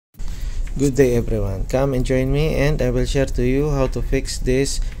Good day everyone, come and join me and I will share to you how to fix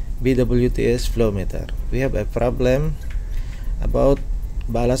this BWTS flow meter. We have a problem about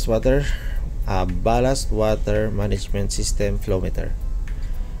ballast water management system flow meter.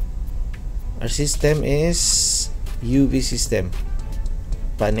 Our system is UV system,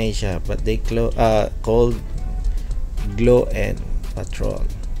 Panasia, but they called Glow and Patrol.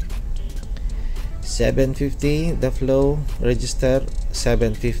 750 the flow register,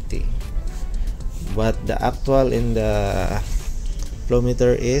 750, but the actual in the flow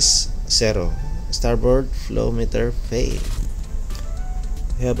meter is 0. Starboard flow meter fail.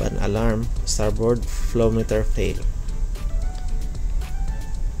 We have an alarm, starboard flow meter fail.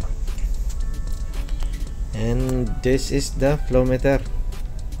 And this is the flow meter.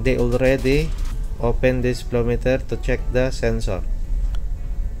 They already opened this flow meter to check the sensor.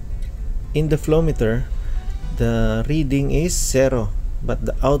 In the flow meter, the reading is 0, but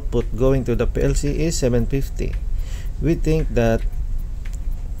the output going to the PLC is 750. We think that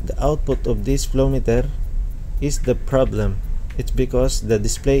the output of this flow meter is the problem. It's because the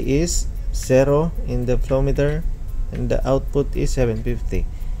display is 0 in the flow meter and the output is 750.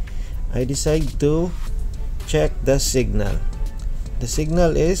 I decide to check the signal. The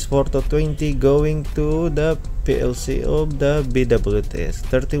signal is 4 to 20 going to the PLC of the BWTS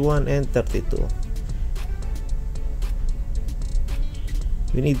 31 and 32.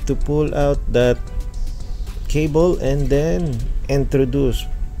 We need to pull out that cable and then introduce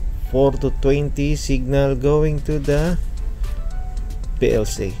 4 to 20 signal going to the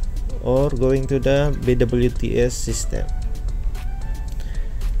PLC or going to the BWTS system.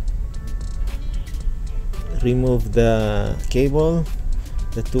 Remove the cable,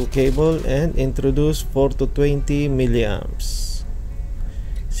 the 2 cable, and introduce 4 to 20 milliamps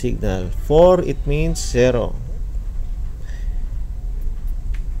signal. 4 it means 0.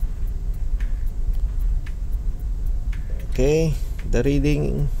 Okay, the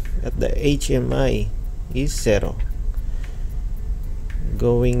reading at the HMI is 0.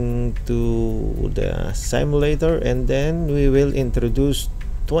 Going to the simulator and then we will introduce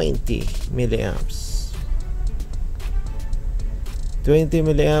 20 milliamps. 20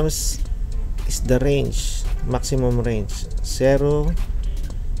 milliamps is the range, maximum range, 0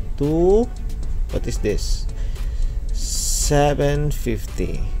 to, what is this,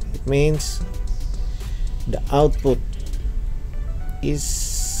 750. It means the output is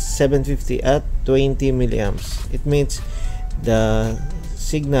 750 at 20 milliamps. It means the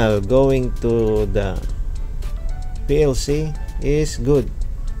signal going to the PLC is good.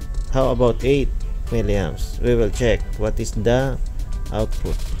 How about 8 milliamps? We will check what is the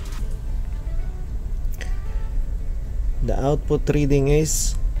output. The output reading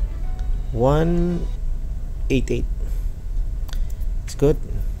is 188. It's good.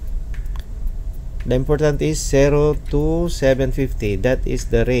 The important is 0 to 750. That is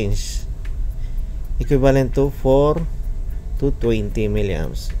the range, equivalent to 4 to 20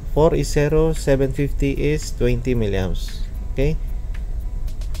 milliamps. 4 is 0, 750 is 20 milliamps. Okay,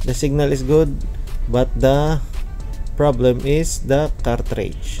 the signal is good, but the problem is the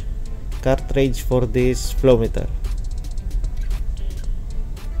cartridge for this flow meter.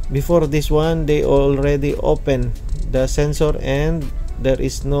 Before this one, they already opened the sensor and there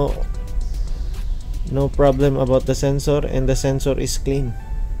is no problem about the sensor, and the sensor is clean.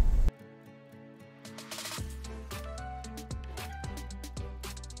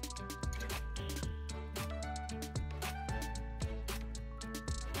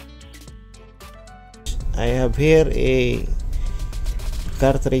 I have here a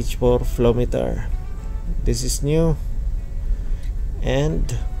cartridge for flow meter. This is new,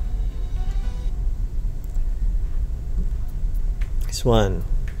 and this one,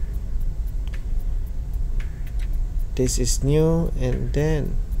 this is new, and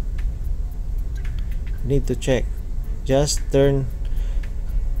then need to check. Just turn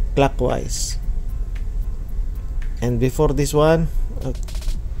clockwise, and before this one,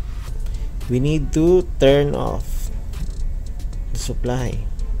 we need to turn off the supply.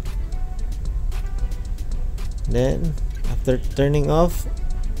 Then after turning off,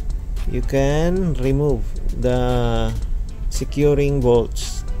 you can remove the securing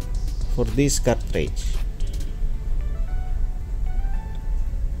bolts for this cartridge.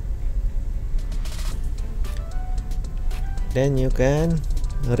 Then you can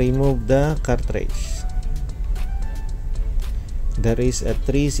remove the cartridge. There is a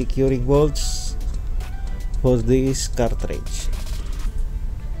 3 securing bolts for this cartridge.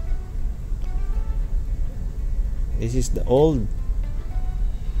 This is the old.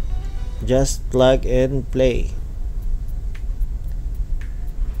 Just plug and play.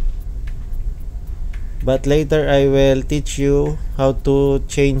 but later I will teach you how to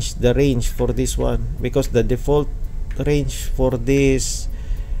change the range for this one, because the default range for this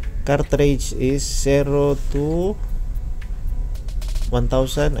cartridge is 0 to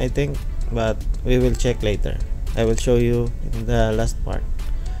 1000, I think, but we will check later. I will show you in the last part.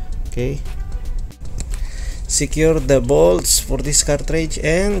 Okay, secure the bolts for this cartridge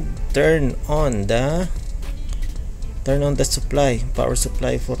and turn on the power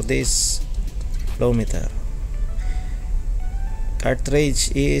supply for this flow meter.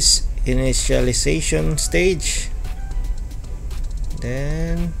 Cartridge is initialization stage,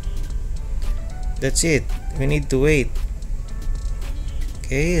 then that's it. We need to wait.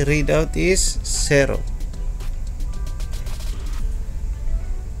 Okay, readout is 0.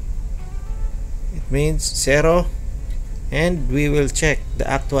 It means 0, and we will check the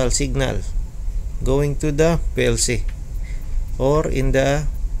actual signal going to the PLC or in the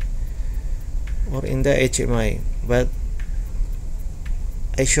HMI. But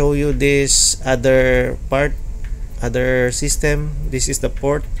I show you this other system. This is the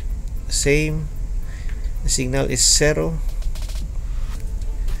port, same, the signal is 0.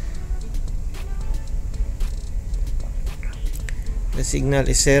 The signal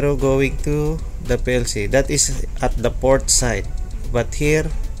is 0 going to the PLC. That is at the port side, but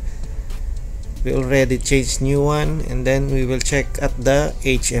here we already changed new one, and then we will check at the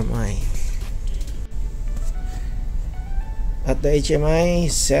HMI. At the HMI,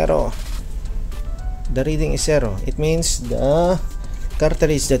 0. The reading is 0. It means the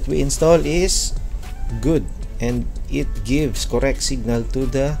cartridge that we install is good and it gives correct signal to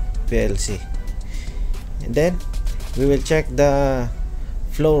the PLC. And then we will check the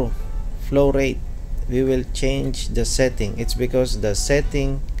flow rate. We will change the setting. It's because the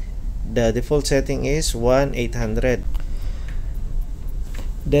default setting is 1/800.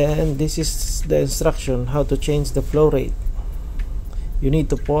 Then this is the instruction how to change the flow rate. You need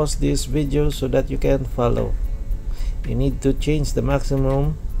to pause this video so that you can follow. You need to change the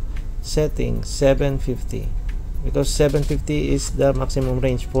maximum setting 750, because 750 is the maximum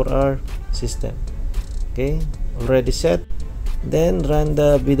range for our system. Okay, already set. Then run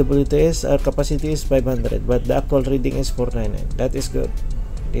the BWTS. Our capacity is 500, but the actual reading is 499. That is good.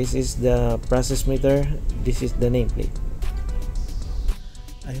 This is the process meter. This is the nameplate.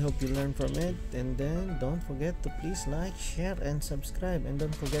 I hope you learned from it, and then don't forget to please like, share, and subscribe, and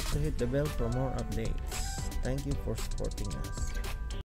don't forget to hit the bell for more updates. Thank you for supporting us.